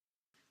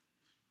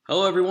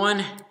Hello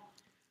everyone.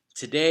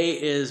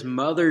 Today is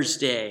Mother's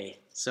Day,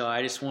 so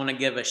I just want to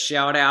give a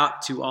shout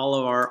out to all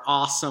of our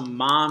awesome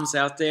moms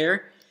out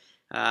there.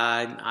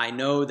 I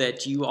know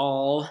that you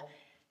all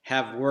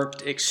have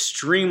worked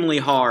extremely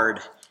hard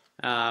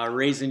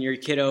raising your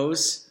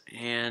kiddos,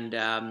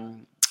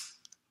 and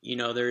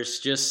there's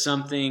just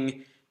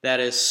something that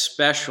is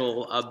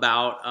special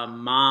about a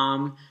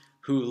mom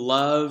who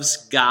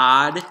loves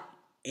God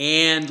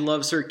and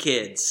loves her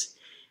kids.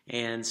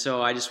 And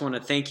so I just want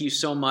to thank you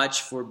so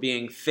much for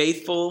being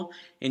faithful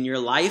in your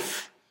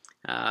life,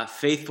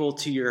 faithful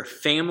to your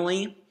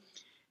family.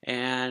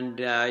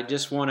 And I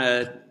just want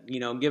to,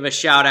 give a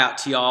shout out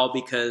to y'all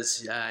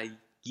because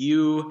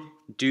you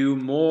do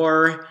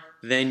more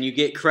than you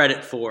get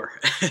credit for.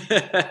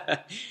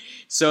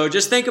 So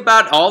just think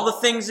about all the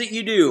things that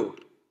you do.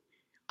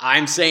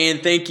 I'm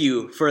saying thank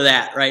you for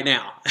that right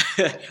now.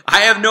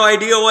 I have no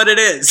idea what it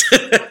is.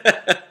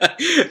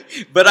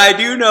 But I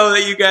do know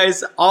that you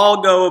guys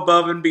all go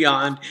above and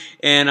beyond,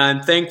 and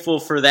I'm thankful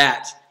for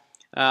that.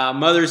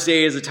 Mother's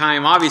Day is a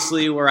time,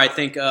 obviously, where I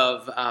think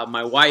of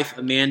my wife,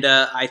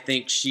 Amanda. I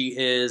think she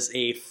is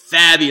a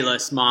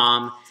fabulous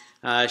mom.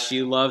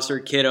 She loves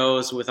her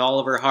kiddos with all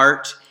of her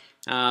heart,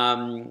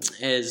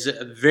 is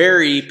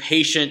very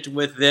patient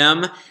with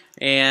them,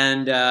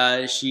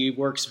 and she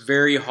works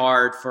very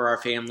hard for our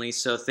family.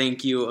 So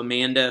thank you,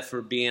 Amanda,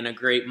 for being a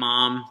great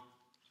mom.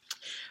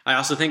 I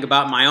also think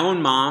about my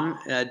own mom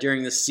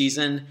during this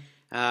season.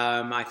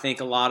 I think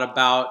a lot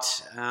about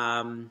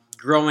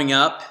growing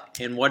up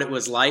and what it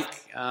was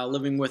like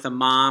living with a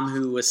mom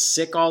who was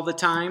sick all the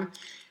time,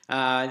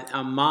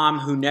 a mom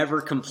who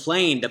never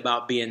complained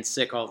about being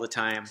sick all the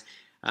time.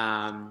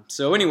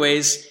 So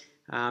anyways,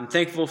 I'm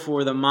thankful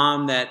for the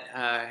mom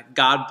that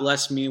God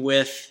blessed me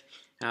with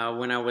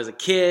when I was a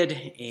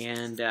kid,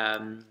 and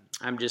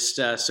I'm just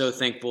so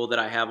thankful that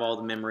I have all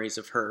the memories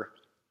of her.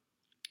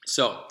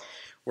 So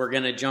we're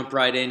going to jump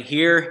right in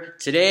here.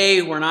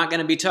 Today, we're not going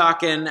to be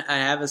talking, I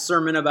have a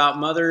sermon about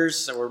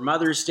mothers or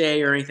Mother's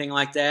Day or anything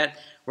like that.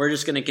 We're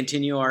just going to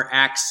continue our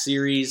Acts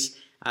series.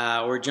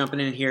 We're jumping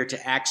in here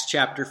to Acts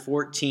chapter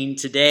 14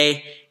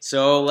 today.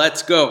 So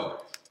let's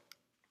go.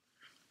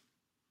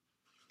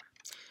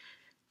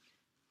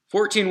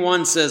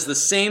 14:1 says, the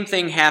same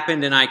thing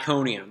happened in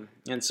Iconium.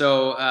 And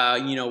so,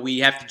 we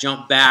have to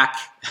jump back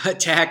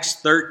to Acts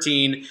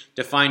 13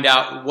 to find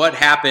out what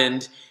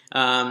happened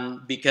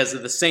because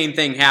of the same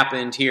thing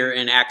happened here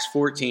in Acts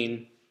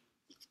 14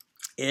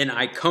 in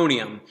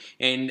Iconium.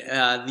 And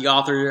the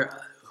author,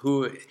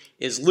 who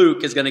is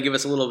Luke, is going to give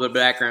us a little bit of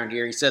background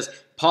here. He says,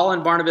 Paul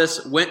and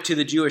Barnabas went to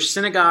the Jewish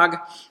synagogue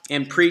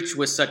and preached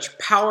with such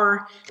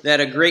power that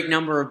a great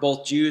number of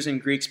both Jews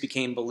and Greeks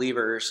became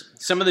believers.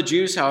 Some of the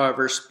Jews,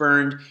 however,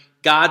 spurned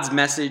God's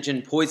message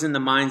and poisoned the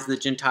minds of the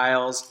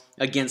Gentiles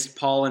against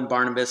Paul and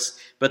Barnabas,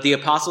 but the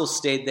apostles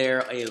stayed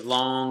there a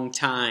long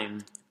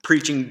time,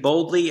 preaching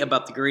boldly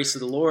about the grace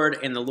of the Lord,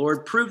 and the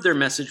Lord proved their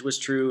message was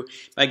true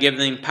by giving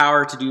them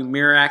power to do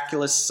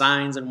miraculous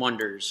signs and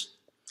wonders.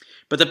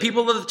 But the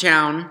people of the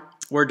town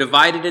were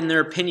divided in their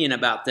opinion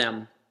about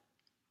them.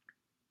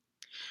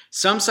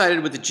 Some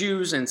sided with the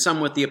Jews and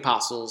some with the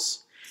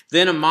apostles.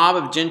 Then a mob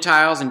of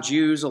Gentiles and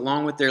Jews,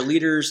 along with their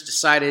leaders,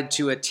 decided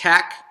to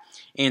attack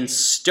and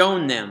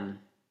stone them.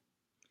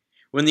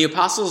 When the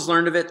apostles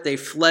learned of it, they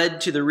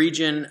fled to the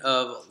region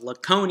of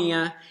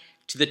Lycaonia,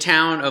 to the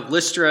town of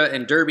Lystra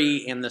and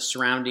Derbe and the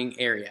surrounding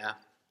area,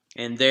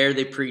 and there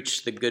they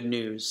preached the good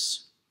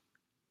news.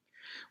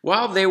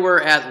 While they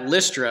were at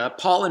Lystra,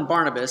 Paul and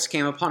Barnabas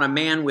came upon a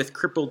man with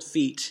crippled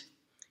feet.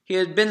 He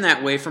had been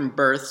that way from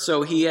birth,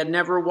 so he had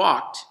never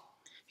walked.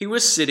 He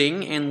was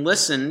sitting and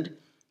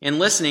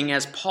listening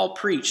as Paul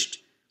preached.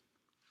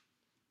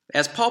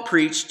 As Paul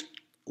preached,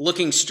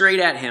 looking straight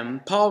at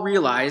him, Paul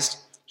realized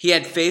he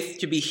had faith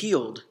to be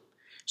healed.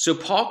 So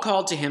Paul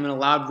called to him in a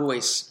loud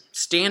voice,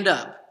 "Stand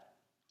up."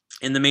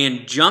 And the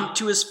man jumped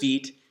to his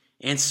feet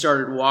and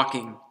started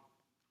walking.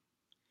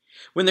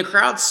 When the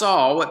crowd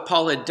saw what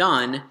Paul had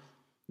done,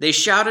 they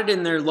shouted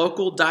in their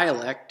local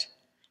dialect,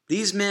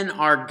 "These men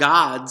are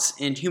gods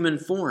in human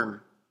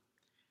form."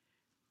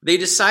 They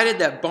decided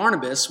that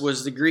Barnabas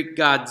was the Greek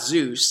god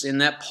Zeus and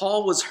that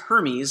Paul was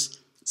Hermes,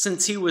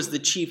 since he was the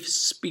chief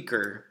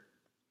speaker.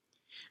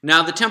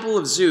 Now the temple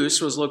of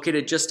Zeus was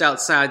located just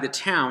outside the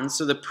town,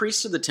 so the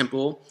priests of the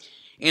temple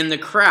and the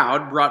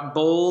crowd brought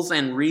bowls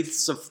and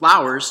wreaths of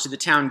flowers to the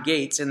town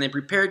gates, and they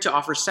prepared to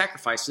offer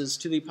sacrifices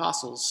to the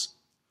apostles.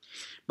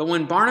 But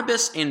when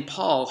Barnabas and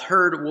Paul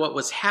heard what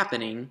was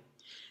happening,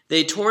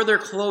 they tore their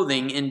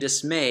clothing in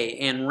dismay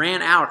and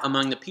ran out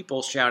among the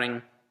people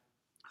shouting,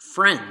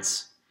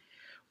 "Friends,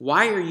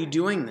 why are you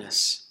doing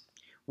this?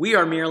 We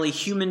are merely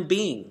human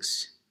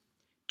beings,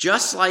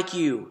 just like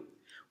you.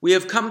 We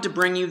have come to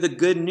bring you the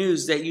good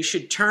news that you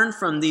should turn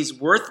from these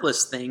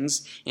worthless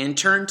things and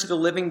turn to the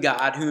living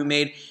God who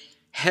made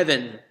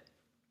heaven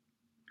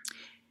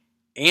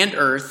and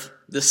earth,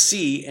 the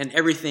sea, and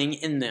everything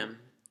in them.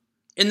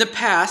 In the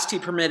past, he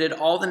permitted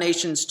all the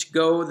nations to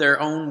go their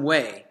own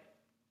way.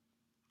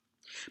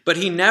 But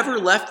he never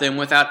left them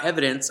without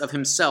evidence of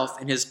himself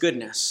and his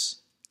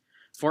goodness.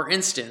 For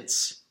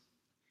instance,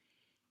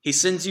 he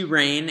sends you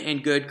rain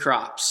and good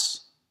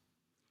crops,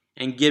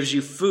 and gives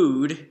you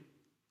food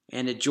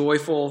and a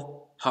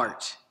joyful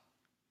heart.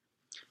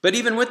 But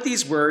even with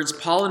these words,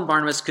 Paul and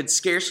Barnabas could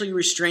scarcely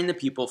restrain the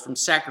people from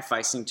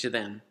sacrificing to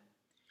them.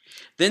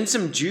 Then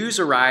some Jews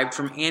arrived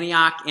from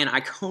Antioch and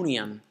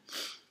Iconium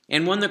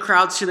and won the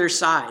crowds to their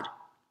side.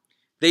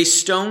 They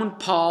stoned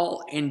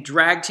Paul and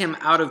dragged him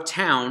out of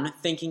town,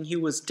 thinking he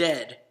was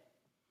dead.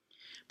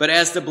 But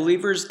as the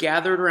believers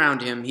gathered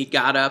around him, he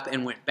got up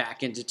and went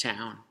back into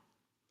town.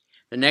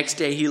 The next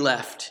day he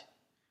left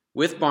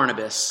with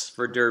Barnabas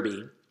for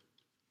Derbe.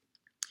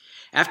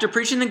 After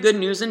preaching the good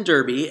news in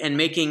Derbe and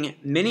making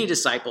many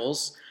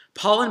disciples,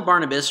 Paul and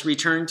Barnabas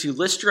returned to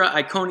Lystra,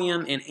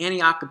 Iconium, and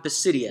Antioch of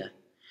Pisidia,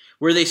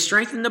 where they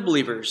strengthened the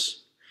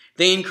believers.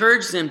 They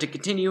encouraged them to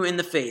continue in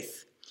the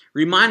faith,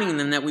 reminding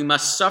them that we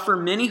must suffer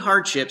many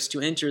hardships to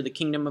enter the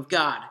kingdom of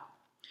God.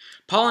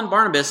 Paul and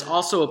Barnabas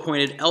also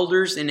appointed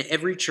elders in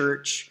every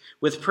church.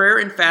 With prayer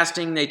and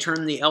fasting, they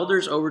turned the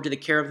elders over to the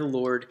care of the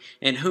Lord,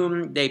 in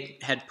whom they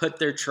had put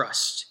their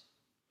trust.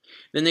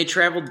 Then they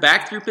traveled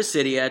back through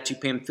Pisidia to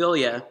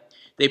Pamphylia.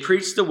 They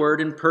preached the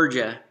word in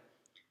Perga,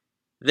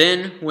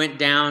 then went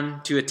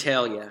down to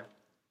Attalia.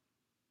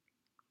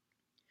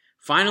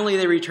 Finally,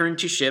 they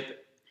returned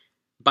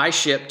by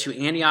ship to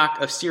Antioch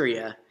of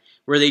Syria,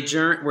 where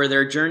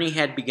their journey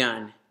had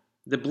begun.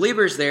 The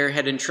believers there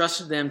had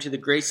entrusted them to the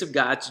grace of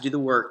God to do the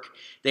work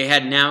they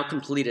had now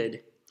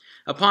completed.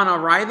 Upon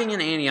arriving in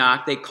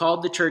Antioch, they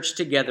called the church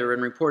together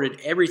and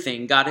reported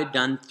everything God had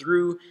done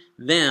through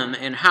them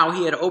and how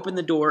he had opened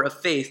the door of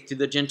faith to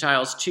the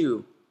Gentiles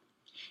too.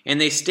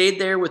 And they stayed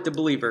there with the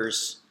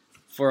believers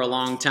for a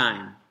long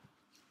time.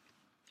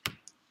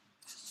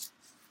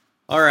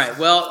 All right,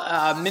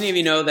 well, many of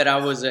you know that I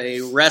was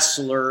a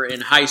wrestler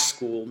in high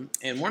school,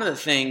 and one of the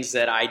things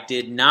that I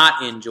did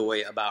not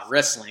enjoy about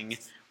wrestling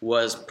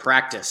was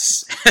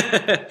practice.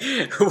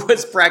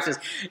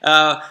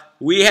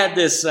 We had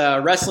this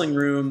wrestling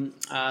room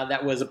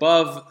that was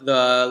above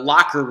the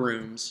locker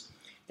rooms,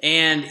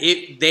 and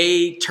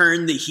they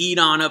turned the heat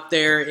on up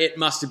there. It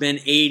must have been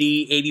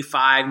 80,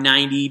 85,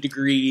 90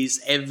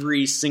 degrees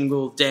every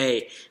single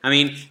day. I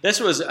mean, this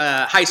was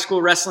high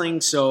school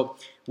wrestling, so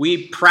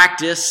we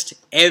practiced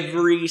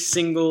every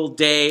single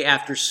day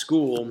after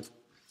school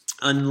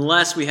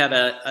unless we had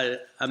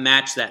a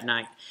match that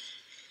night.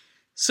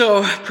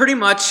 So pretty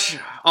much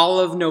all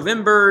of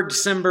November,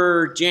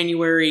 December,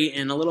 January,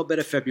 and a little bit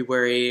of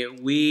February,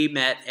 we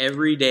met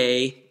every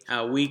day,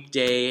 a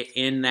weekday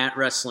in that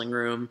wrestling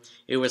room.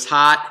 It was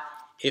hot.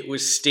 It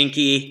was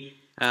stinky.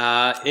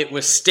 It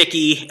was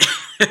sticky.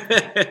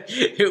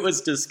 It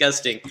was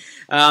disgusting.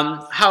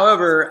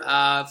 However,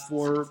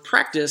 for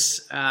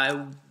practice,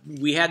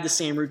 we had the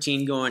same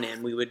routine going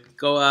in. We would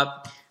go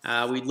up.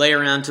 We'd lay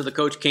around till the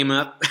coach came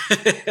up.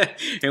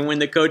 And when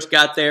the coach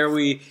got there,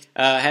 we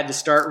had to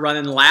start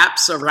running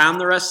laps around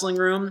the wrestling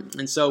room.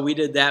 And so we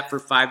did that for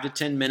 5 to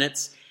 10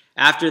 minutes.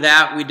 After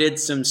that, we did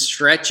some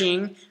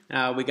stretching.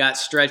 We got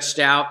stretched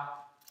out.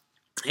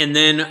 And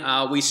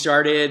then we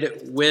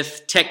started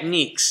with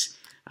techniques.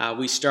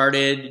 We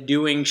started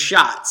doing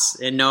shots.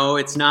 And no,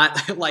 it's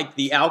not like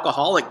the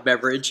alcoholic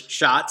beverage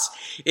shots.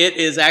 It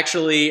is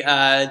actually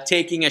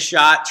taking a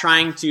shot,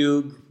 trying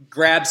to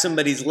grab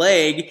somebody's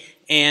leg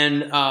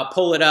and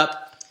pull it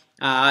up.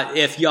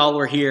 If y'all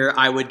were here,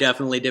 I would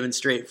definitely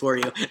demonstrate for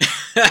you.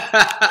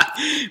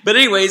 But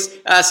anyways,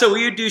 so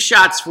we would do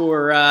shots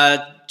for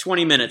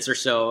 20 minutes or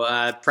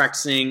so,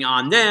 practicing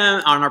on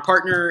them, on our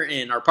partner,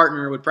 and our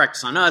partner would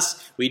practice on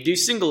us. We'd do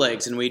single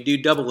legs and we'd do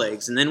double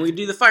legs, and then we'd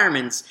do the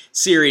fireman's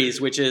series,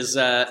 which is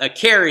a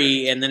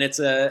carry, and then it's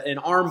an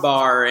arm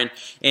bar, and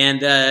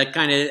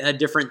kind of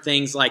different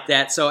things like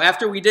that. So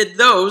after we did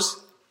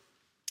those,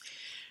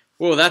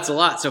 well, that's a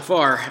lot so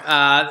far.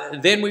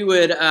 Then we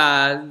would,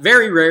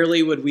 very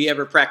rarely would we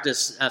ever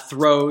practice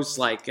throws,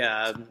 like,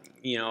 head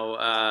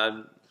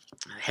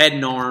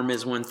and arm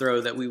is one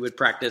throw that we would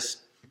practice.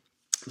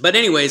 But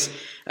anyways,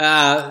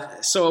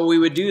 so we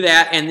would do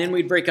that, and then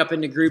we'd break up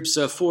into groups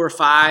of 4 or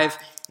 5,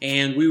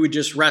 and we would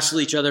just wrestle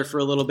each other for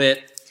a little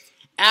bit.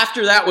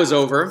 After that was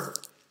over,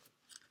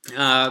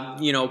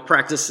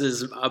 practice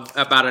is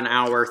about an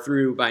hour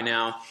through by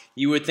now.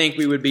 You would think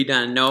we would be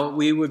done. No,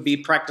 we would be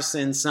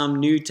practicing some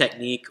new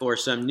technique or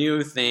some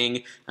new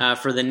thing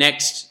for the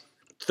next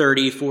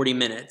 30, 40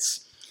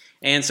 minutes.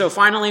 And so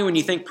finally, when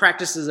you think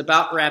practice is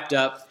about wrapped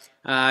up,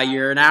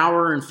 you're an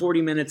hour and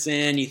 40 minutes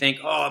in, you think,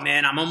 oh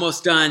man, I'm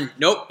almost done.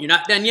 Nope, you're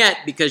not done yet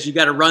because you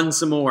got to run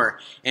some more.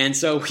 And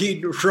so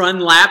we'd run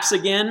laps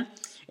again.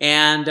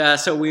 And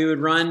so we would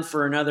run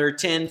for another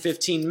 10,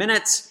 15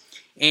 minutes.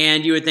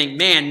 And you would think,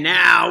 man,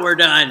 now we're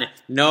done.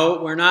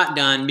 No, we're not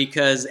done,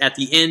 because at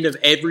the end of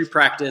every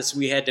practice,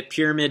 we had to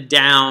pyramid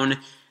down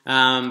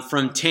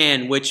from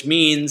 10, which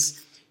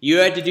means you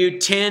had to do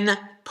 10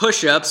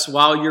 push-ups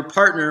while your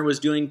partner was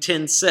doing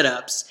 10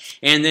 sit-ups.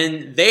 And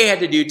then they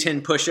had to do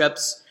 10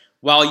 push-ups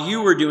while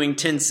you were doing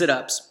 10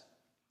 sit-ups.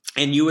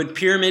 And you would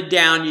pyramid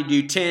down. You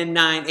do 10,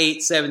 9,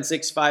 8, 7,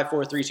 6, 5,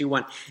 4, 3, 2,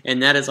 1.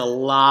 And that is a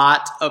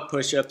lot of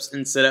push-ups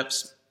and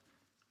sit-ups.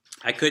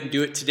 I couldn't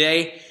do it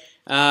today,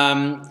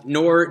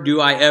 nor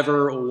do I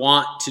ever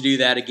want to do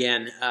that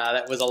again.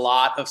 That was a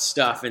lot of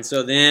stuff. And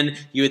so then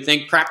you would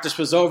think practice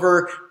was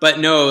over, but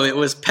no, it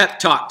was pep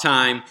talk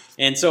time.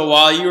 And so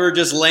while you were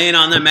just laying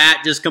on the mat,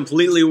 just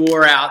completely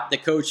wore out, the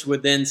coach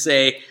would then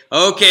say,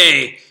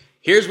 okay,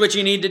 here's what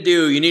you need to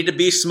do. You need to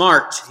be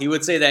smart. He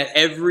would say that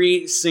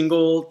every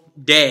single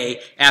day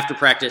after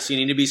practice. You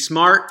need to be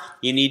smart.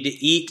 You need to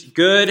eat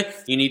good.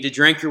 You need to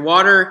drink your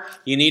water.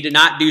 You need to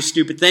not do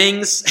stupid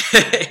things.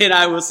 And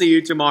I will see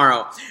you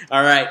tomorrow.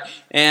 All right.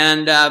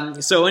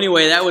 And so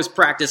anyway, that was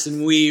practice.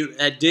 And we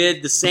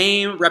did the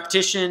same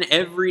repetition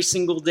every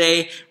single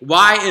day.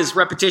 Why is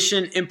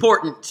repetition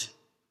important?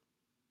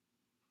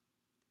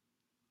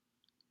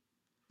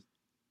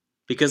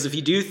 Because if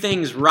you do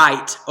things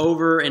right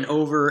over and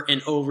over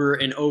and over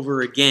and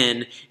over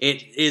again,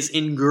 it is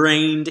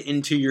ingrained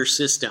into your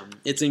system.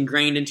 It's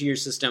ingrained into your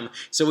system.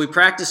 So we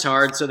practiced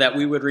hard so that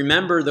we would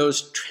remember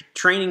those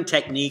training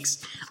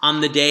techniques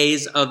on the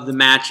days of the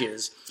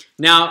matches.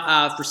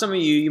 Now, for some of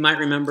you, you might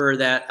remember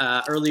that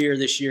earlier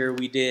this year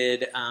we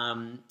did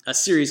a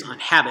series on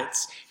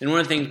habits. And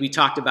one of the things we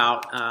talked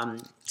about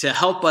to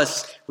help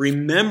us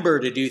remember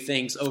to do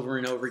things over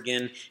and over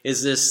again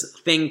is this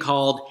thing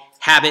called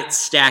habit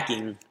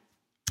stacking.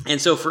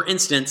 And so, for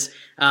instance,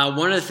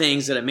 one of the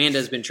things that Amanda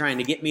has been trying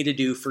to get me to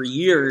do for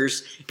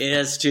years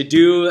is to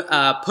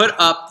put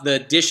up the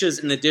dishes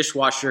in the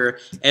dishwasher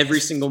every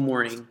single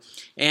morning.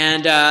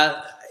 And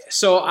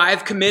so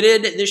I've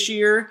committed this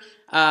year,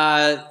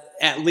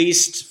 at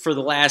least for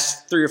the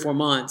last 3 or 4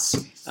 months,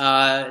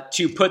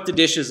 to put the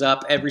dishes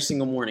up every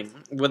single morning.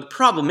 Well, the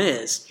problem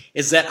is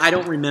that I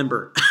don't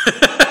remember.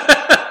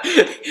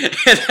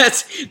 And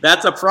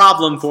that's a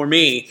problem for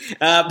me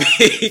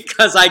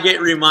because I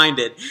get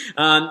reminded.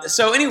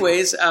 So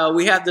anyways,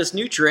 we have this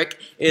new trick.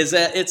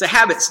 It's a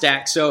habit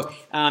stack. So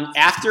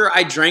after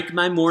I drank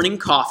my morning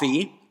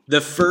coffee,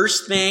 the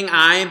first thing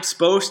I'm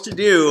supposed to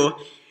do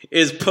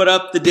is put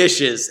up the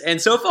dishes. And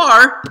so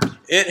far,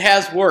 it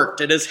has worked.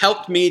 It has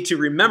helped me to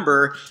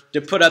remember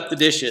to put up the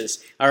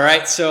dishes. All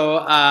right,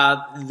 so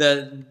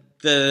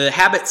the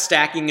habit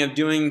stacking of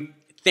doing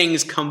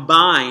things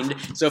combined.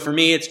 So for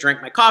me, it's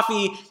drink my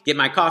coffee, get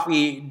my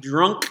coffee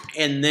drunk,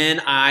 and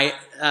then I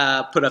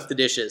put up the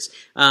dishes.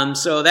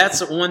 So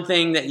that's one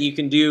thing that you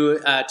can do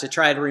to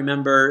try to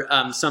remember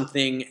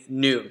something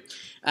new.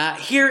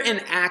 Here in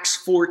Acts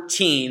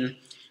 14,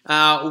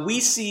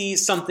 we see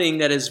something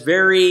that is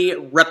very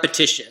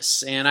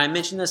repetitious. And I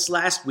mentioned this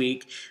last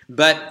week,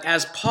 but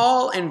as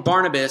Paul and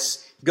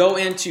Barnabas go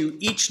into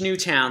each new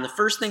town, the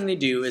first thing they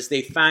do is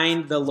they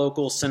find the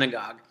local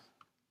synagogue.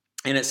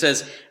 And it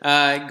says,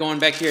 going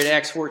back here to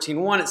Acts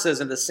 14:1, it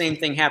says, and the same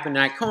thing happened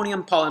in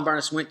Iconium. Paul and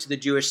Barnabas went to the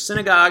Jewish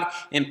synagogue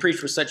and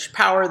preached with such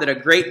power that a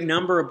great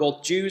number of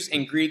both Jews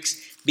and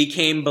Greeks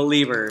became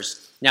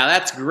believers. Now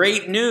that's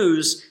great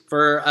news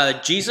for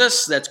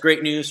Jesus. That's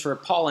great news for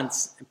Paul and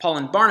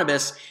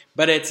Barnabas.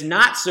 But it's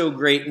not so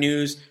great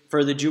news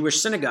for the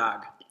Jewish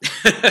synagogue.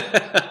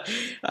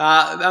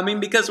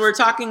 Because we're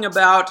talking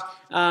about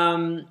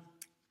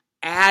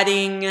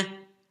adding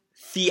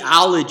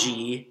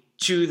theology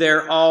to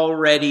their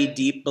already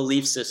deep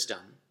belief system.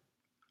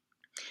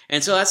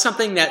 And so that's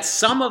something that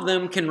some of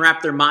them can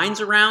wrap their minds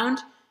around,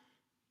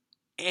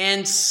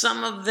 and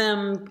some of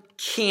them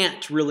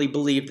can't really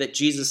believe that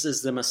Jesus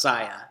is the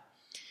Messiah.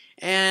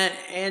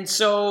 And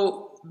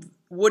so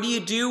what do you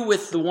do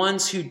with the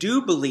ones who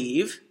do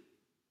believe?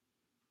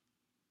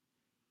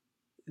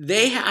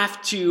 They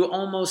have to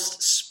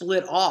almost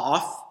split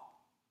off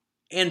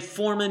and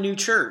form a new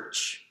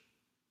church.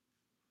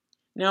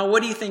 Now,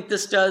 what do you think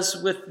this does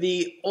with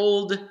the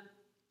old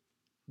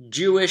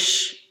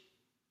Jewish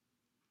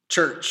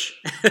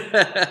church?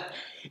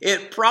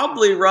 It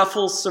probably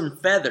ruffles some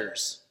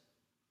feathers.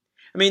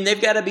 I mean, they've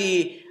got to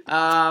be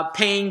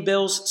paying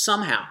bills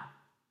somehow.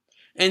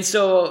 And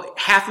so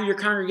half of your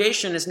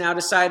congregation has now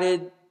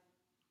decided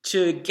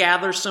to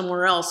gather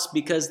somewhere else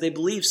because they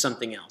believe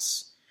something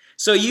else.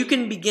 So you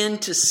can begin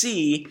to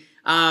see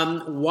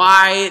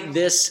why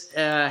this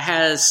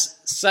has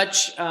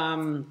such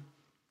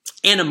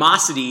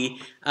animosity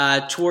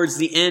towards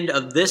the end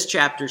of this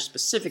chapter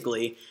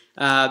specifically,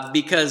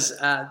 because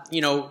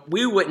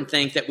we wouldn't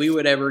think that we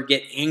would ever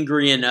get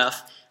angry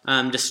enough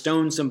to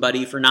stone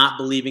somebody for not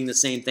believing the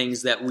same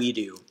things that we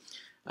do.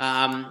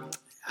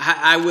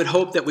 I would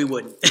hope that we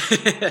wouldn't.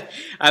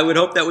 I would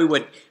hope that we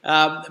wouldn't.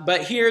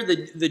 But here,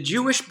 the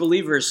Jewish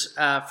believers,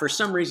 for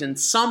some reason,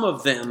 some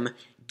of them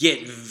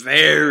get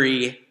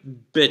very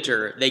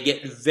bitter. They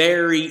get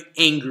very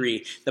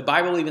angry. The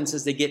Bible even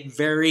says they get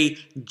very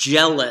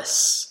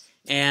jealous.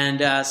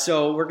 And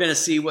so we're going to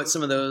see what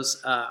some of those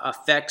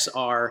effects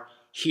are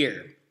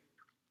here.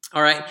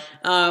 All right.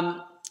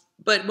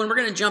 But when we're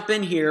going to jump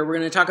in here, we're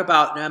going to talk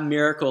about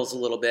miracles a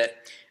little bit.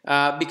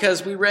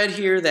 Because we read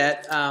here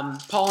that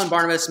Paul and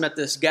Barnabas met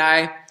this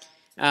guy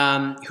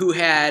who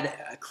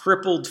had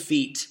crippled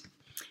feet.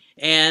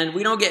 And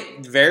we don't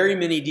get very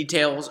many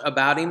details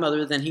about him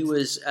other than he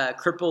was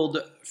crippled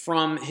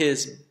from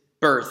his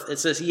birth. It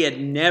says he had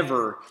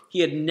never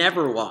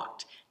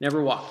walked.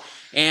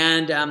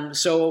 And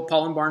so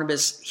Paul and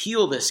Barnabas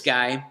heal this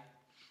guy.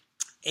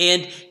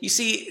 And you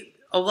see,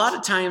 a lot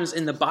of times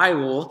in the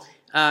Bible,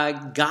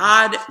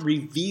 God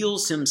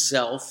reveals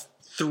himself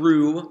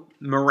through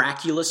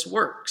miraculous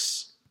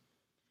works.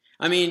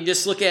 I mean,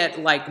 just look at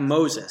like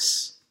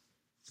Moses.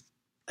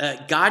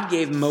 God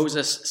gave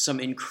Moses some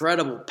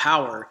incredible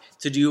power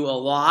to do a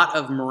lot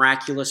of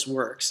miraculous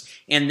works.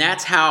 And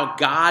that's how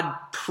God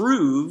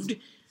proved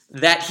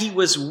that he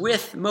was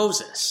with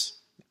Moses.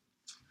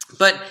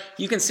 But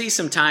you can see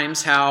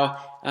sometimes how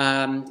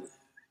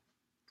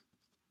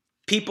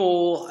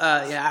people,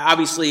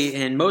 obviously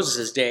in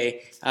Moses'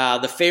 day,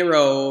 the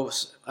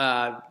Pharaoh's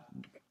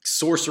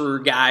sorcerer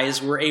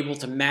guys were able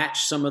to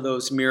match some of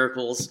those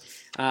miracles,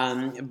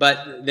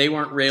 but they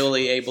weren't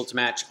really able to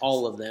match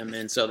all of them.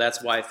 And so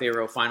that's why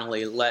Pharaoh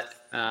finally let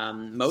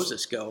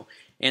Moses go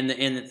and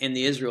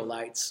the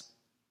Israelites.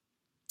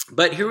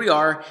 But here we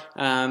are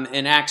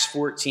in Acts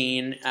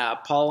 14.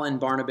 Paul and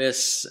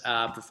Barnabas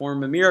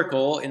perform a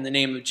miracle in the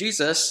name of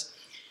Jesus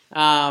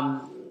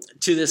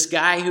to this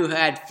guy who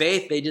had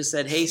faith. They just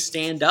said, hey,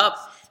 stand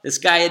up. This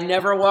guy had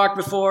never walked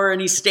before, and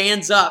he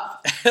stands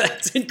up.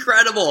 That's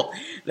incredible.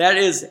 That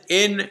is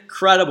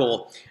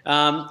incredible.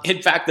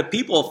 In fact, the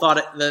people thought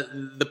it.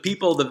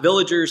 The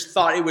villagers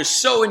thought it was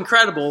so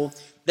incredible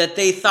that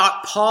they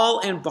thought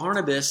Paul and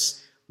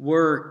Barnabas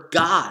were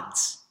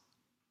gods,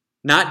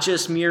 not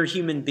just mere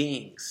human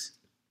beings.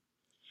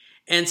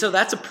 And so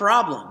that's a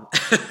problem.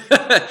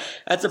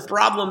 That's a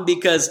problem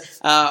because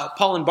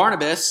Paul and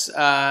Barnabas,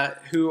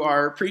 who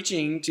are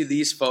preaching to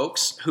these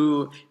folks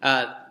who...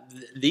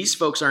 these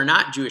folks are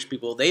not Jewish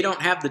people. They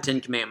don't have the Ten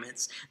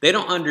Commandments. They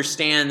don't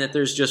understand that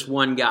there's just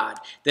one God.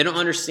 They don't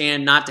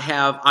understand not to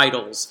have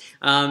idols.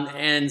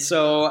 And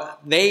so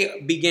they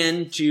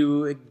begin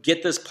to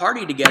get this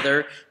party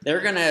together.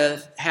 They're going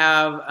to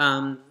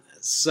have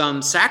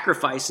some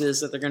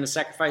sacrifices that they're going to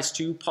sacrifice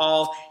to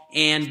Paul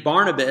and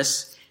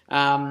Barnabas.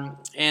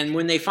 And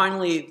when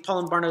Paul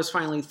and Barnabas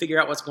finally figure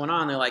out what's going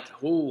on, they're like,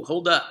 oh,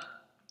 hold up.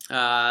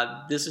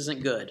 This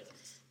isn't good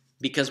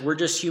because we're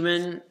just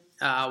human.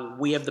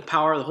 We have the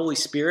power of the Holy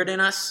Spirit in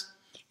us,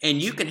 and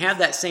you can have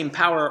that same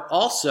power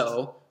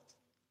also,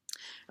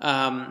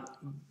 but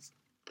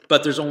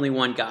there's only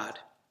one God.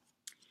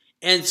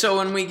 And so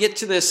when we get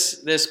to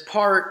this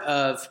part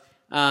of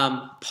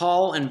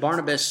Paul and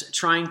Barnabas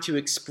trying to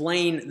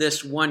explain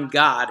this one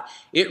God,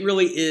 it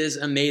really is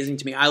amazing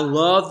to me. I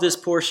love this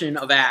portion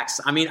of Acts.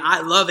 I mean,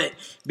 I love it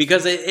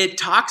because it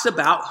talks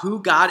about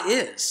who God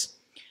is.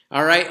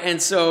 All right, and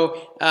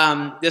so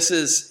this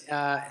is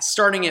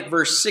starting at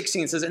verse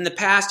 16. It says, in the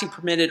past he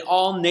permitted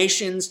all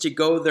nations to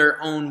go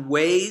their own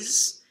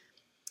ways.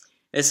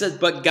 It says,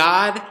 but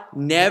God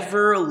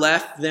never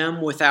left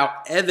them without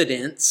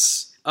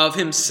evidence of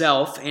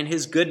himself and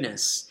his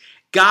goodness.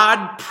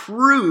 God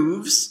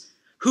proves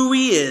who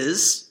he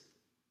is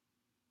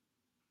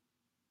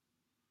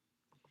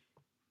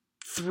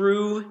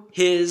through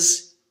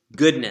his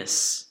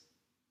goodness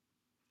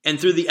and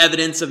through the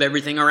evidence of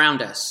everything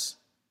around us.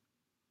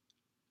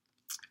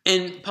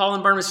 And Paul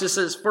and Barnabas just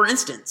says, for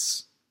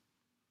instance,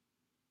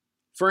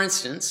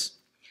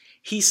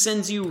 he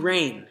sends you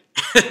rain.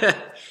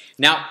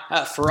 Now,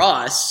 for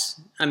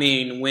us, I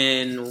mean,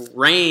 when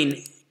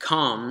rain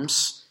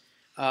comes,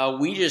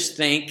 we just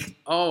think,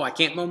 oh, I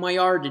can't mow my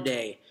yard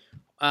today.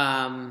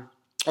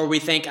 Or we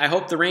think, I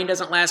hope the rain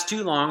doesn't last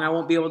too long. I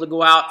won't be able to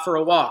go out for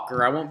a walk,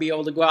 or I won't be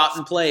able to go out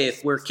and play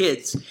if we're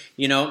kids,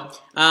 you know.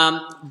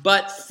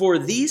 But for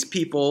these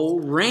people,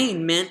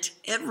 rain meant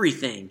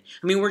everything.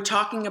 I mean, we're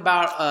talking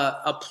about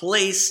a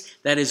place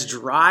that is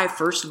dry,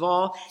 first of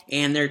all,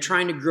 and they're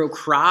trying to grow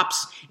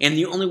crops. And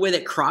the only way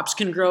that crops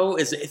can grow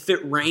is if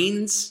it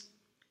rains,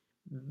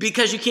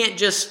 because you can't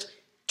just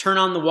turn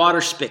on the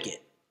water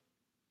spigot.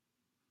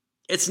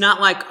 It's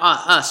not like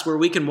us, where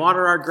we can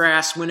water our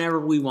grass whenever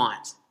we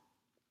want.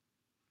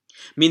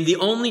 I mean, the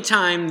only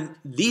time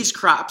these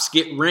crops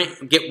get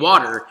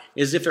water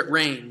is if it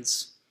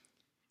rains.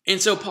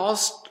 And so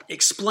Paul's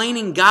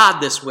explaining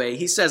God this way.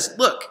 He says,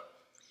 look,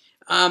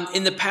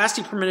 in the past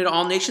he permitted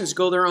all nations to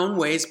go their own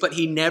ways, but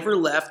he never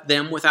left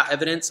them without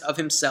evidence of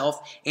himself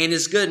and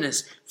his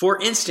goodness.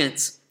 For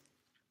instance,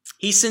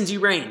 he sends you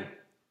rain.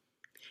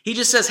 He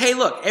just says, hey,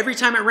 look, every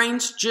time it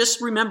rains,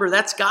 just remember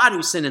that's God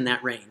who's sending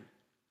that rain.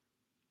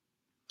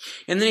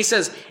 And then he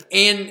says,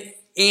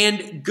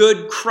 and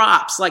good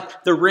crops,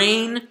 like the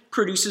rain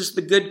produces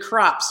the good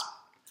crops.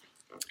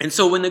 And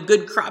so when the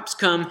good crops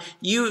come,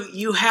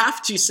 you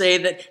have to say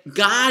that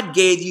God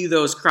gave you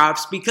those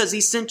crops because he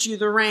sent you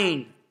the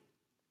rain.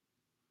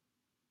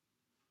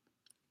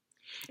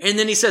 And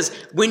then he says,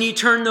 when you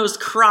turn those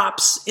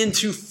crops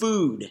into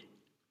food,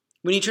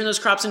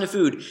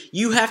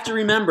 you have to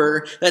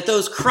remember that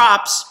those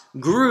crops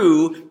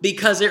grew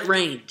because it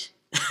rained.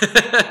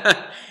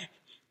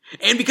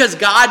 And because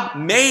God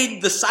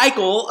made the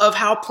cycle of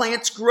how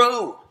plants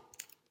grow.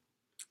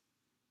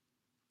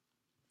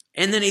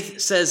 And then he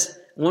says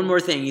one more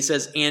thing. He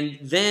says, and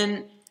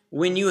then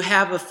when you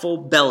have a full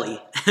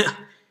belly,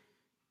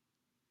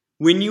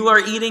 when you are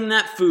eating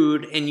that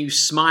food and you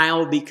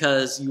smile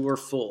because you are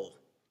full,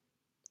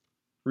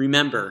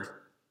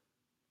 remember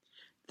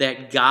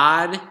that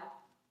God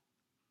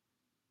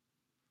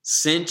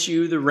sent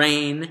you the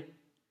rain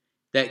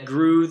that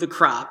grew the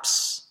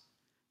crops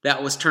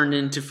that was turned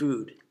into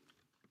food.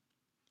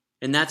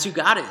 And that's who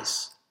God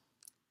is.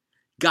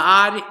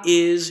 God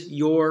is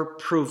your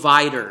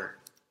provider.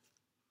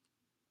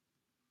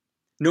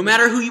 No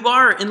matter who you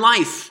are in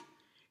life,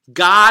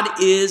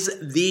 God is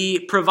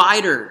the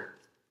provider.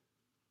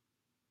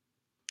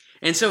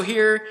 And so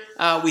here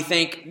we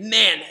think,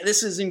 man,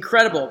 this is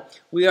incredible.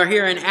 We are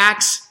here in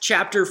Acts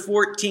chapter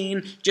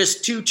 14,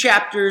 just 2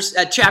 chapters,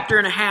 a chapter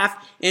and a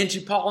half into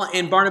Paul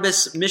and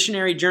Barnabas'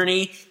 missionary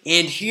journey.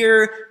 And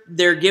here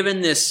they're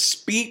given this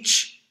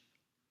speech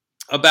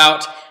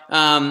about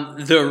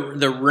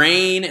the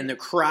rain and the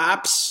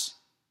crops.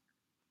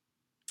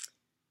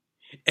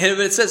 And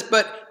it says,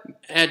 but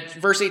at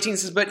verse 18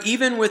 says, but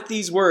even with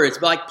these words,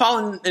 but like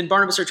Paul and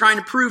Barnabas are trying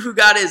to prove who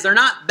God is. They're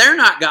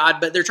not God,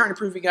 but they're trying to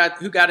prove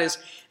who God is.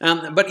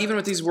 But even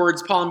with these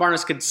words, Paul and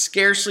Barnabas could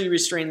scarcely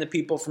restrain the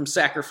people from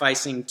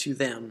sacrificing to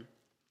them.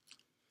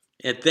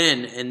 And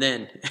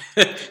then,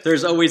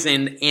 there's always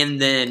an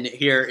and then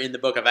here in the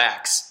book of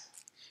Acts.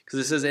 Because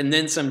it says, and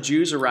then some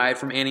Jews arrived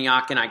from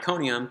Antioch and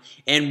Iconium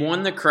and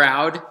won the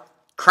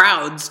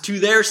crowds to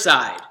their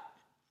side.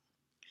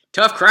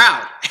 Tough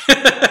crowd.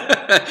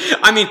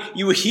 I mean,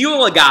 you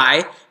heal a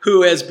guy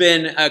who has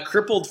been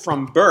crippled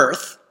from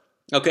birth.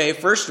 Okay,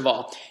 first of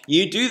all,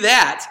 you do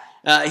that.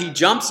 He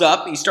jumps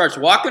up. He starts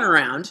walking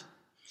around.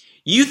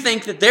 You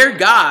think that they're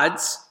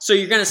gods, so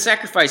you're going to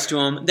sacrifice to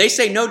them. They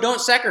say, no,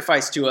 don't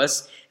sacrifice to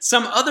us.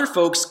 Some other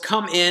folks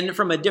come in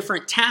from a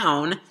different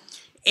town,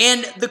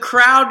 and the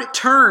crowd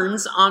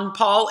turns on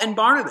Paul and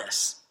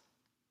Barnabas.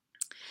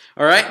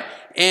 All right?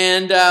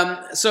 And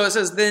so it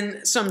says,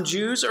 then some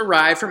Jews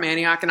arrived from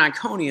Antioch and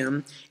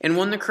Iconium and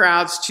won the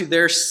crowds to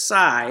their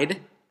side.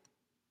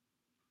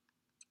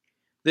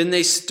 Then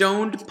they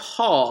stoned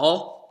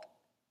Paul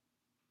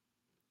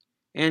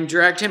and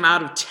dragged him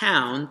out of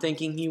town,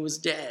 thinking he was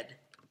dead.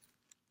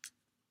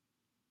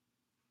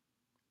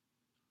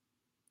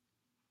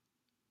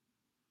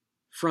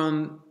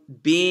 From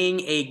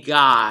being a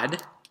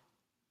god,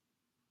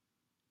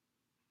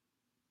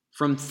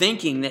 from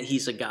thinking that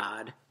he's a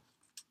god,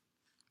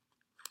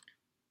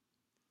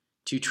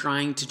 to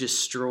trying to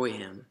destroy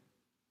him.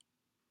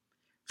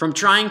 From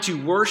trying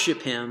to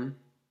worship him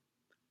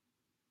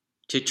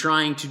to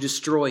trying to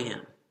destroy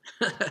him.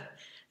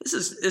 This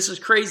is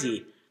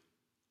crazy.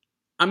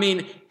 I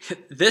mean,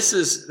 this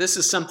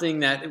is something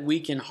that we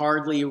can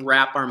hardly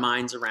wrap our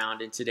minds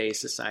around in today's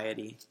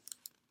society.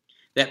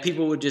 That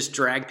people would just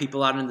drag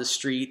people out into the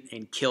street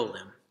and kill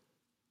them.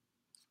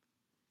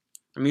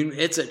 I mean,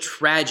 it's a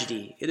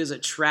tragedy. It is a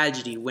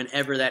tragedy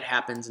whenever that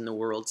happens in the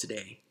world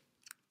today.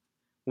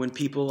 When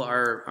people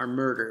are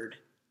murdered.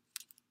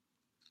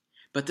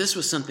 But this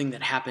was something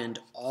that happened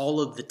all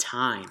of the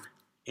time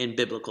in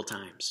biblical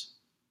times.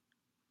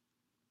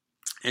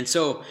 And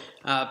so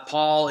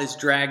Paul is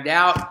dragged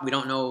out. We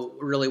don't know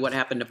really what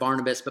happened to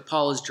Barnabas, but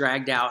Paul is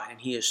dragged out and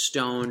he is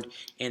stoned,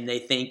 and they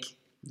think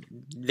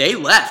they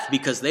left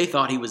because they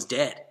thought he was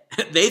dead.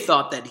 They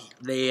thought that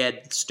they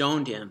had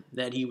stoned him,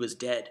 that he was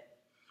dead.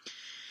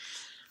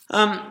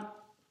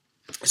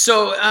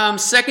 So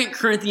 2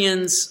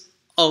 Corinthians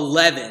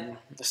 11.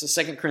 This is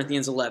 2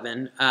 Corinthians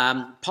 11.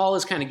 Paul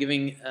is kind of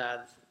giving,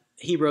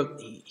 he wrote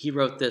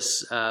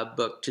this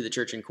book to the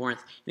church in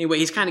Corinth. Anyway,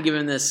 he's kind of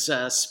giving this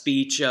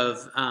speech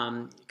of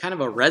kind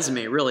of a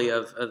resume, really,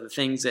 of the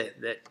things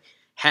that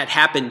had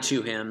happened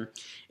to him.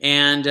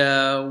 And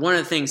one of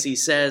the things he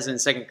says in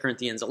 2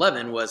 Corinthians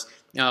 11 was,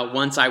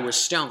 once I was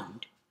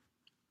stoned.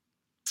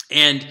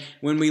 And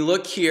when we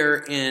look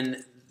here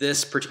in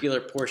this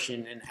particular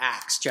portion in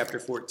Acts chapter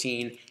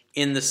 14,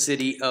 in the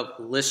city of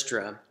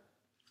Lystra,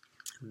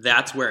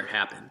 that's where it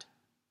happened.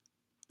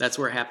 That's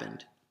where it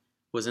happened,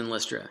 was in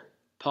Lystra.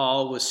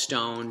 Paul was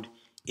stoned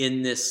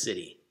in this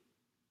city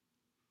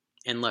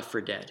and left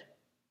for dead.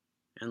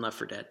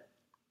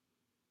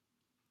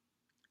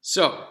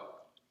 So,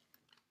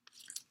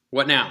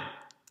 what now?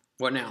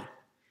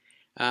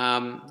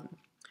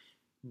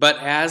 But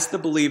as the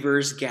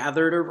believers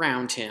gathered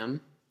around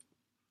him,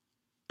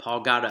 Paul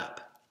got up.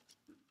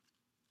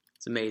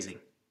 It's amazing.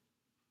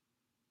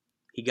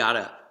 He got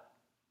up.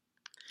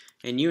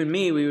 And you and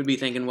me, we would be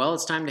thinking, well,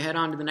 it's time to head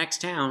on to the next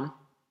town.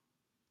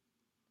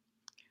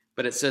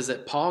 But it says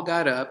that Paul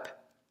got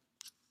up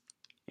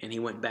and he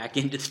went back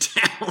into the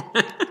town.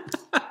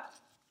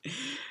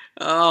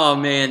 Oh,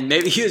 man,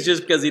 maybe it was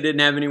just because he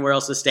didn't have anywhere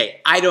else to stay.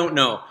 I don't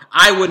know.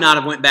 I would not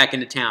have went back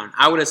into town.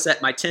 I would have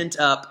set my tent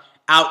up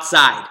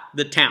outside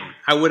the town.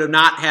 I would have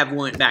not have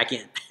went back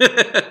in.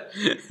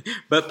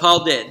 But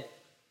Paul did.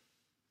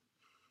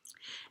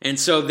 And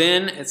so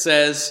then it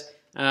says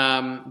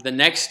the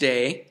next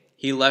day,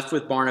 he left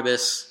with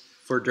Barnabas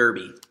for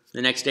Derbe.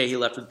 The next day he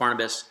left with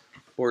Barnabas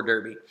for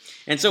Derbe.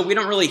 And so we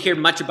don't really hear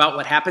much about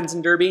what happens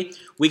in Derbe.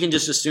 We can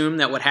just assume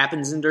that what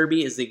happens in Derbe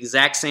is the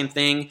exact same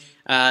thing.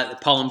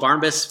 Paul and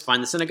Barnabas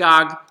find the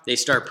synagogue. They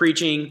start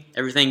preaching.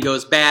 Everything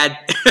goes bad.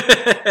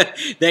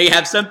 They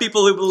have some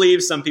people who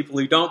believe, some people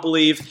who don't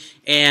believe.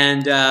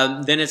 And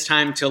then it's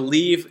time to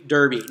leave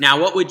Derbe. Now,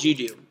 what would you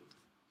do?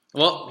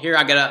 Well, here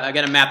I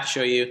got a map to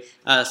show you,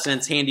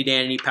 since handy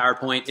dandy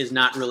PowerPoint is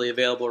not really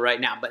available right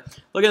now. But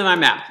look at my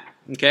map.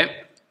 Okay,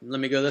 let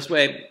me go this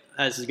way.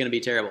 This is going to be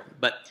terrible,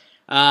 but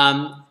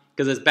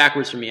because it's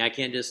backwards for me, I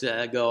can't just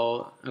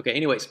go. Okay,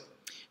 anyways,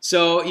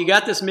 so you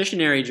got this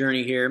missionary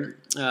journey here.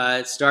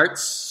 It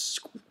starts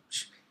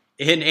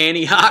in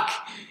Antioch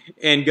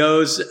and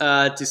goes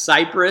to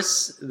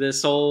Cyprus.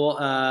 This whole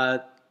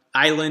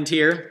island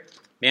here.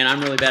 Man,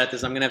 I'm really bad at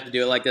this. I'm going to have to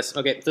do it like this.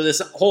 Okay, so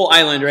this whole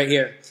island right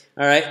here.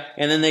 All right,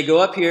 and then they go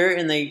up here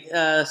and they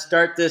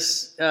start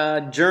this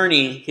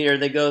journey here.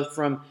 They go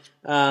from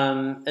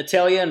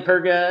Attalia and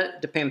Perga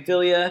to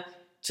Pamphylia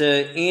to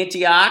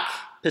Antioch,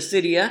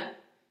 Pisidia,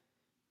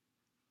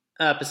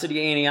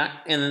 Antioch,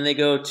 and then they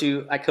go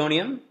to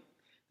Iconium,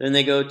 then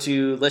they go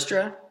to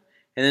Lystra,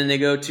 and then they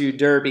go to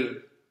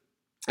Derbe.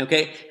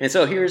 Okay, and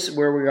so here's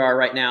where we are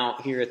right now,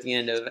 here at the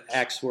end of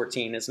Acts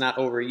 14. It's not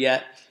over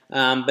yet,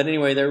 but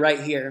anyway, they're right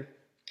here.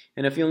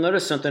 And if you'll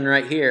notice something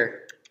right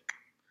here,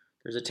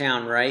 there's a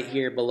town right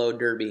here below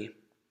Derbe.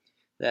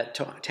 That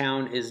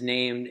town is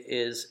named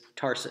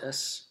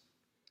Tarsus.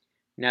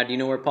 Now, do you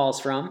know where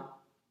Paul's from?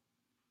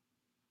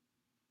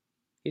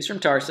 He's from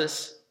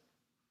Tarsus.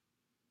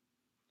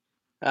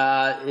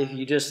 If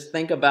you just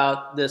think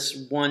about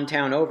this one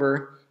town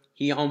over,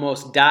 he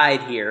almost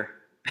died here.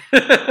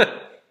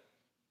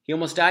 He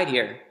almost died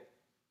here.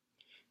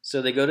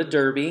 So they go to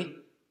Derbe.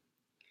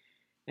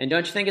 And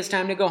don't you think it's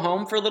time to go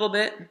home for a little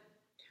bit?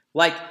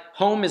 Like,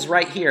 home is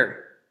right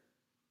here.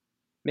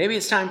 Maybe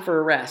it's time for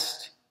a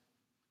rest.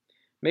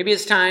 Maybe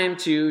it's time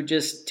to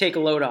just take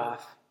a load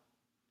off.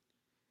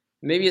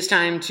 Maybe it's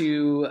time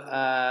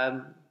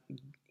to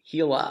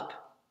heal up.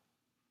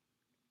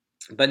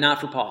 But not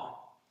for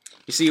Paul.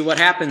 You see, what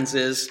happens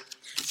is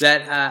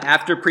that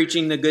after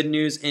preaching the good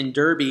news in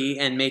Derbe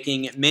and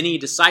making many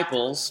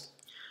disciples,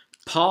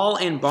 Paul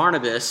and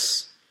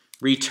Barnabas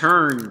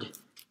returned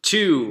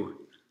to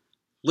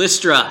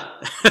Lystra,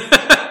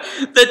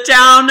 the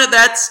town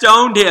that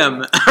stoned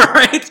him. All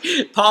right,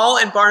 Paul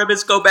and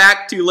Barnabas go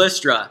back to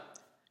Lystra,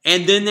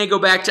 and then they go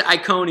back to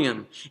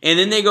Iconium, and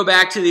then they go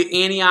back to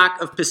the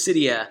Antioch of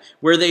Pisidia,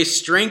 where they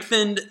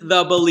strengthened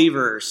the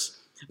believers.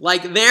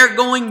 Like, they're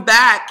going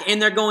back,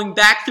 and they're going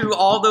back through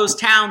all those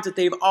towns that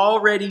they've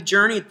already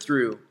journeyed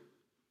through.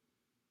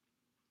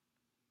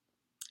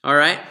 All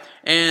right,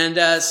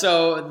 and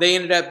so they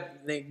ended up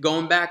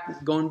going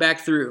back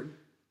through.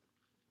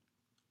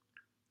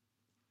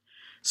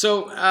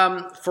 So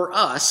for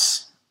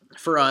us,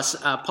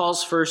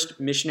 Paul's first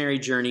missionary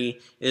journey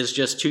is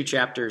just 2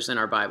 chapters in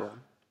our Bible.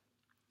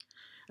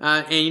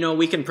 And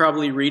we can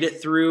probably read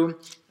it through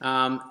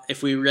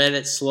if we read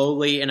it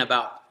slowly in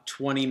about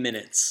 20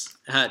 minutes.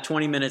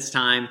 20 minutes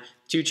time,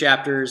 2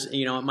 chapters,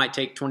 it might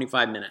take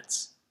 25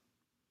 minutes.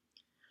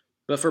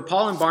 But for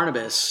Paul and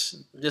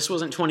Barnabas, this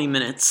wasn't 20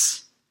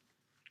 minutes.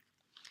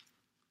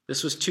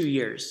 This was 2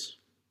 years.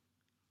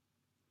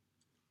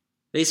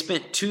 They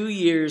spent 2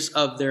 years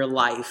of their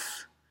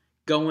life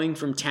going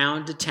from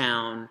town to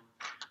town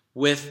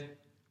with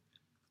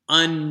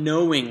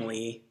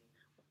unknowingly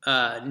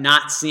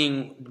not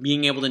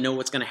being able to know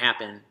what's going to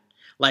happen.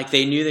 Like,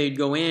 they knew they'd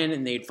go in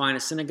and they'd find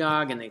a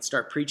synagogue and they'd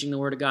start preaching the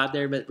word of God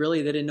there, but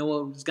really they didn't know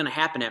what was going to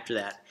happen after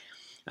that.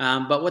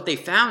 But what they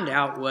found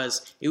out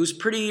was it was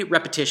pretty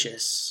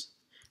repetitious.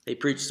 They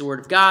preached the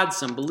word of God.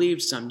 Some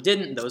believed, some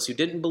didn't. Those who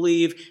didn't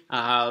believe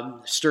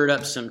stirred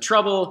up some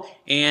trouble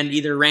and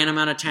either ran them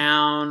out of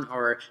town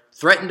or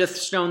threatened to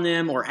stone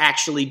them or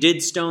actually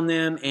did stone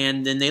them,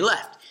 and then they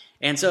left.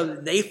 And so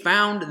they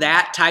found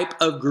that type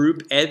of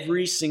group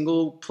every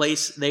single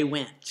place they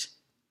went.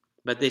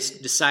 But they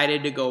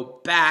decided to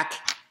go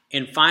back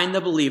and find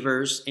the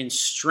believers and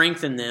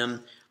strengthen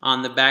them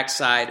on the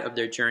backside of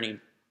their journey.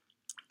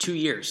 2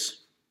 years.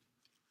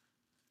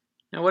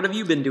 Now, what have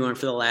you been doing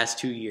for the last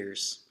 2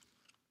 years?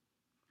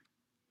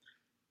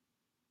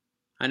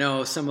 I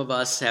know some of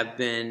us have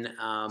been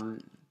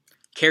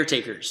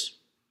caretakers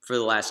for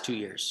the last 2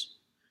 years.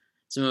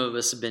 Some of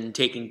us have been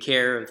taking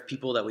care of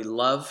people that we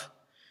love.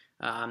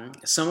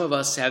 Some of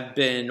us have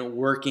been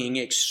working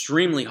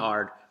extremely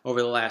hard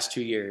over the last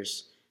 2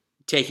 years,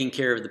 taking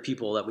care of the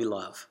people that we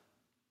love.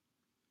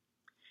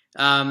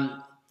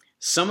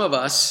 Some of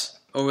us,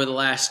 over the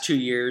last 2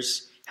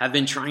 years, have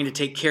been trying to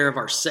take care of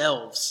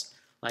ourselves.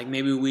 Like,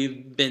 maybe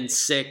we've been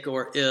sick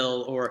or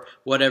ill or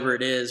whatever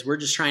it is. We're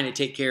just trying to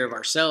take care of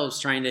ourselves,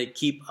 trying to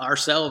keep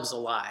ourselves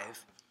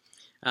alive,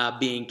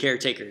 being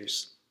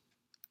caretakers.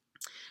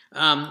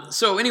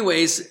 So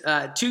anyways,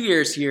 2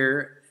 years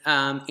here,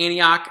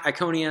 Antioch,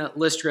 Iconium,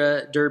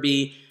 Lystra,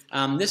 Derbe.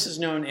 This is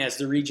known as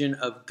the region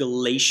of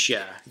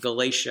Galatia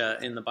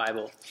in the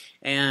Bible.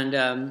 And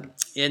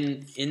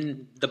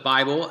in the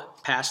Bible,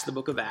 past the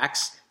book of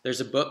Acts,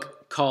 there's a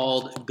book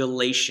called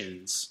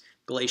Galatians.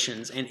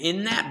 And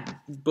in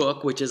that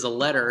book, which is a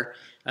letter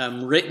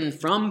written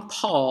from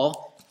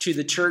Paul to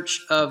the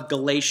church of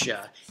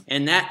Galatia,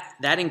 and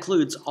that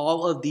includes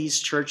all of these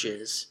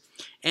churches.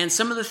 And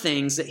some of the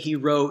things that he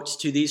wrote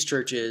to these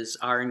churches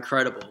are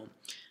incredible.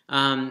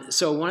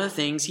 So one of the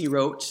things he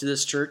wrote to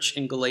this church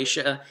in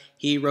Galatia,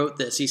 he wrote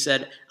this. He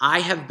said,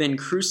 "I have been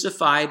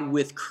crucified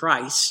with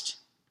Christ,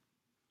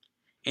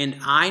 and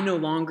I no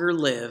longer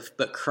live,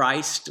 but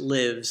Christ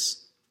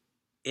lives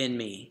in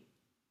me."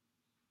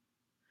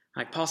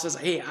 Like Paul says,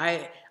 hey,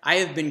 I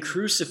have been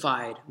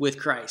crucified with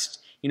Christ.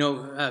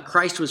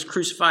 Christ was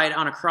crucified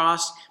on a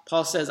cross.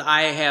 Paul says,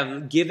 I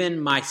have given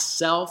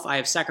myself, I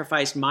have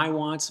sacrificed my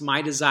wants,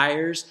 my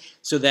desires,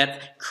 so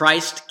that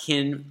Christ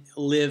can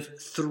live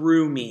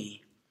through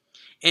me.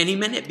 And he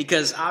meant it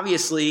because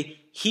obviously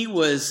he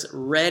was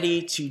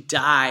ready to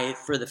die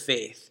for the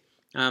faith,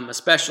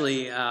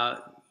 especially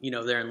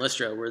there in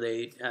Lystra where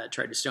they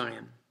tried to stone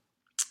him.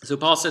 So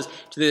Paul says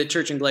to the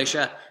church in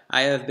Galatia,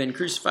 I have been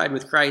crucified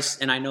with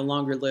Christ, and I no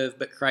longer live,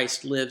 but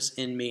Christ lives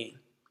in me.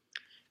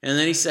 And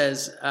then he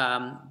says,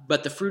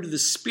 but the fruit of the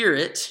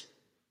Spirit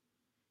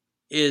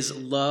is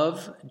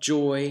love,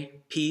 joy,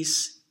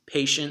 peace,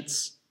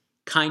 patience,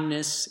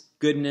 kindness,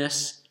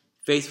 goodness,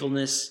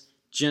 faithfulness,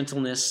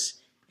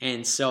 gentleness,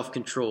 and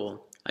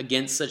self-control.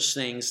 Against such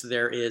things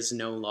there is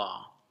no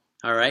law.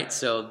 All right,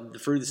 so the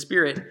fruit of the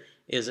Spirit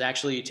is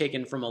actually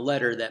taken from a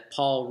letter that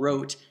Paul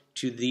wrote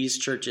to these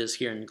churches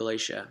here in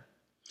Galatia.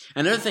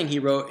 Another thing he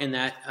wrote in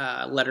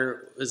that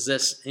letter was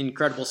this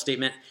incredible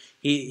statement.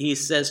 He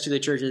says to the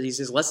churches, he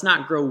says, let's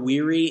not grow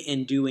weary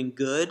in doing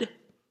good,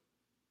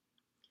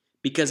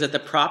 because at the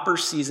proper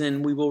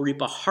season we will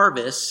reap a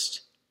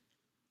harvest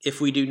if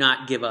we do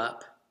not give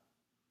up.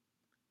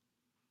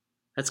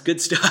 That's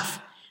good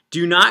stuff.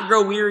 Do not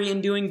grow weary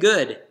in doing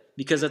good,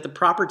 because at the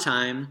proper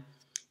time,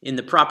 in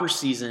the proper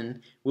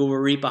season, we will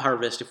reap a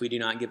harvest if we do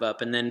not give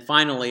up. And then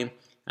finally,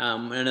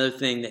 another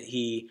thing that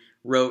he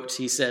wrote,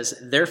 he says,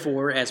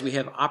 therefore, as we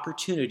have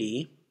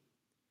opportunity,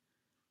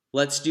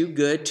 let's do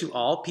good to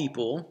all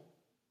people,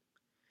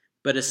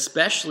 but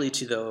especially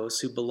to those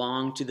who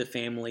belong to the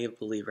family of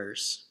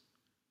believers.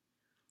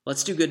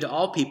 Let's do good to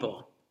all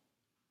people,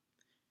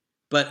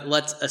 but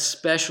let's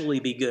especially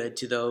be good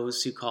to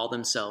those who call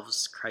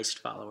themselves Christ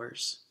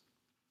followers.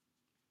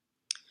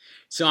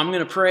 So I'm going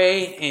to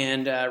pray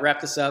and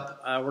wrap this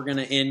up. We're going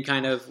to end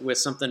kind of with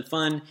something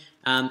fun.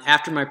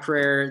 After my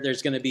prayer,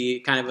 there's going to be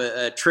kind of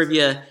a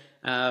trivia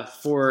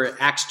for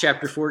Acts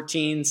chapter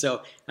 14.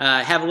 So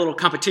have a little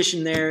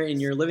competition there in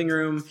your living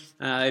room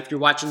if you're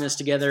watching this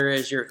together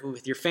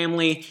with your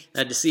family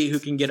to see who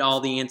can get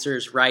all the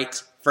answers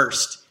right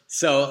first.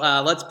 So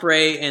let's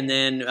pray, and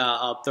then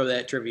I'll throw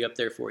that trivia up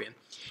there for you.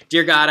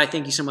 Dear God, I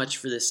thank you so much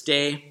for this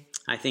day.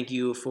 I thank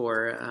you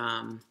for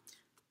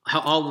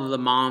all of the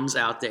moms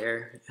out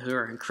there who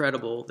are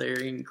incredible. They're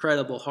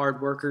incredible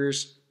hard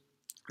workers.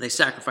 They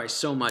sacrifice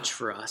so much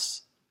for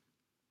us.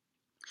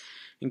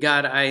 And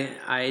God,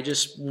 I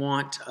just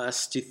want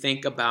us to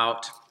think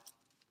about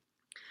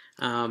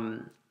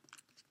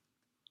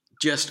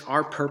just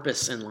our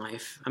purpose in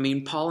life. I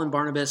mean, Paul and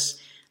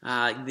Barnabas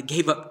they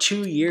gave up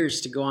 2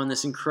 years to go on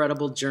this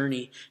incredible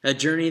journey, a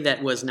journey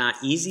that was not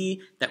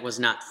easy, that was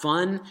not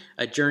fun,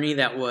 a journey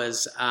that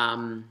was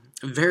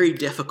very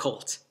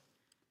difficult.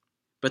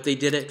 But they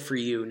did it for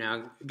you.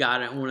 Now,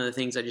 God, one of the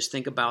things I just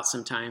think about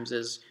sometimes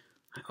is,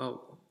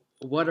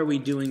 what are we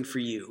doing for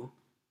you?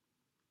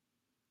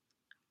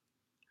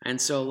 And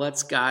so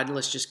let's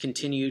just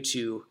continue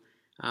to,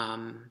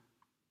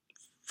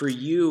 for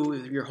you,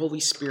 your Holy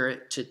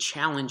Spirit, to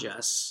challenge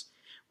us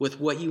with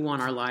what you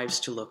want our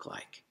lives to look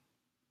like.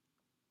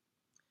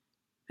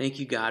 Thank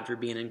you, God, for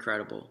being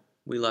incredible.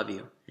 We love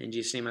you. In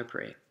Jesus' name I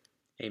pray.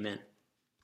 Amen.